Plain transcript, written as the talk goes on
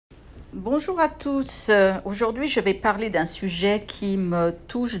Bonjour à tous. Aujourd'hui, je vais parler d'un sujet qui me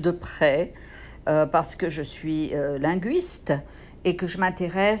touche de près parce que je suis linguiste et que je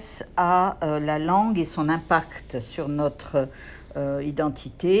m'intéresse à la langue et son impact sur notre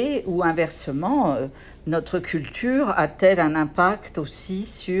identité ou inversement, notre culture a-t-elle un impact aussi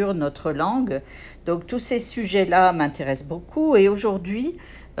sur notre langue? Donc tous ces sujets-là m'intéressent beaucoup et aujourd'hui,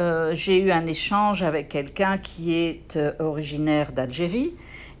 j'ai eu un échange avec quelqu'un qui est originaire d'Algérie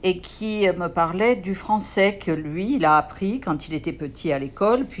et qui me parlait du français que lui, il a appris quand il était petit à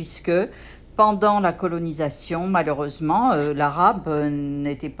l'école, puisque pendant la colonisation, malheureusement, l'arabe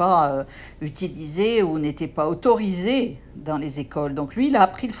n'était pas utilisé ou n'était pas autorisé dans les écoles. Donc lui, il a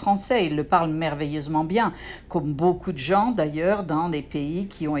appris le français, il le parle merveilleusement bien, comme beaucoup de gens d'ailleurs dans les pays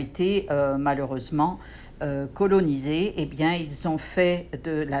qui ont été malheureusement colonisés. Eh bien, ils ont fait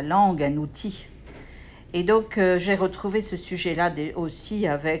de la langue un outil. Et donc, j'ai retrouvé ce sujet-là aussi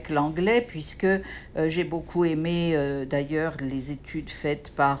avec l'anglais, puisque j'ai beaucoup aimé d'ailleurs les études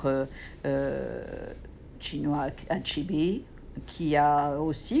faites par Chinua Achebe, qui a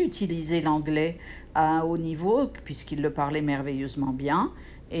aussi utilisé l'anglais à un haut niveau, puisqu'il le parlait merveilleusement bien,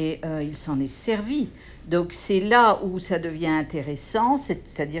 et il s'en est servi. Donc c'est là où ça devient intéressant,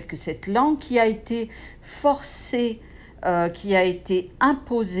 c'est-à-dire que cette langue qui a été forcée, qui a été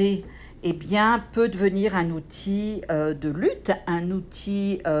imposée, eh bien, peut devenir un outil de lutte, un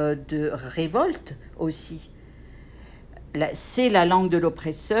outil de révolte aussi. C'est la langue de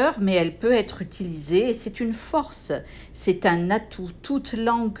l'oppresseur, mais elle peut être utilisée et c'est une force, c'est un atout. Toute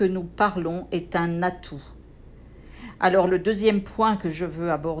langue que nous parlons est un atout. Alors le deuxième point que je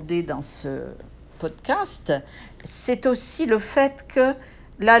veux aborder dans ce podcast, c'est aussi le fait que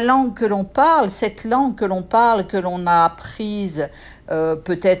la langue que l'on parle, cette langue que l'on parle, que l'on a apprise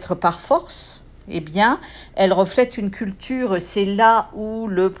peut-être par force, eh bien, elle reflète une culture. C'est là où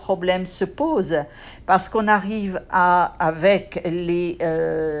le problème se pose, parce qu'on arrive avec les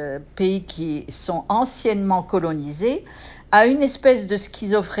pays qui sont anciennement colonisés, à une espèce de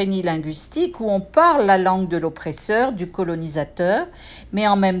schizophrénie linguistique où on parle la langue de l'oppresseur, du colonisateur, mais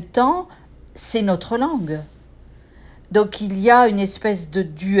en même temps, c'est notre langue. Donc il y a une espèce de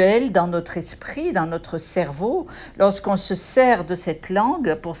duel dans notre esprit, dans notre cerveau, lorsqu'on se sert de cette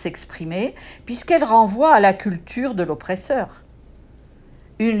langue pour s'exprimer, puisqu'elle renvoie à la culture de l'oppresseur.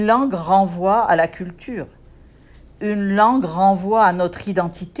 Une langue renvoie à la culture. Une langue renvoie à notre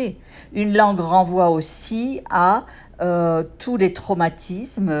identité. Une langue renvoie aussi à tous les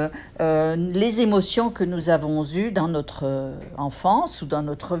traumatismes, les émotions que nous avons eues dans notre enfance ou dans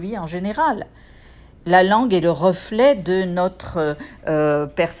notre vie en général. La langue est le reflet de notre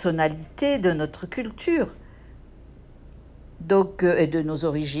personnalité, de notre culture, donc, et de nos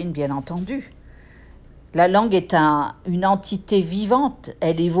origines, bien entendu. La langue est une entité vivante,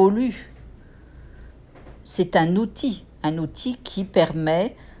 elle évolue. C'est un outil qui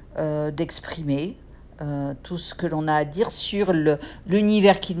permet d'exprimer tout ce que l'on a à dire sur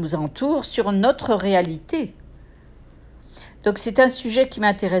l'univers qui nous entoure, sur notre réalité. Donc c'est un sujet qui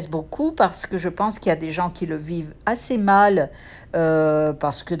m'intéresse beaucoup parce que je pense qu'il y a des gens qui le vivent assez mal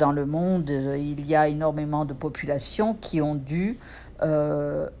parce que dans le monde, il y a énormément de populations qui ont dû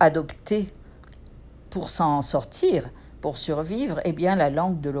adopter pour s'en sortir, pour survivre, eh bien la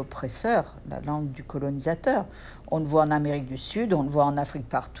langue de l'oppresseur, la langue du colonisateur. On le voit en Amérique du Sud, on le voit en Afrique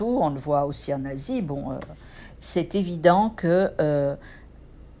partout, on le voit aussi en Asie. Bon, c'est évident que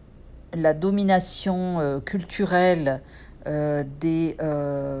la domination culturelle des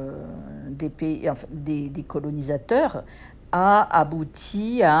pays, enfin, des colonisateurs a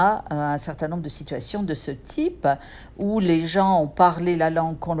abouti à un certain nombre de situations de ce type où les gens ont parlé la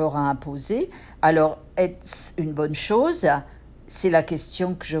langue qu'on leur a imposée. Alors, est-ce une bonne chose? C'est la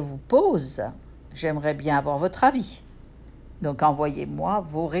question que je vous pose. J'aimerais bien avoir votre avis. Donc, envoyez-moi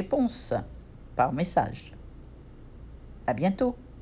vos réponses par message. À bientôt.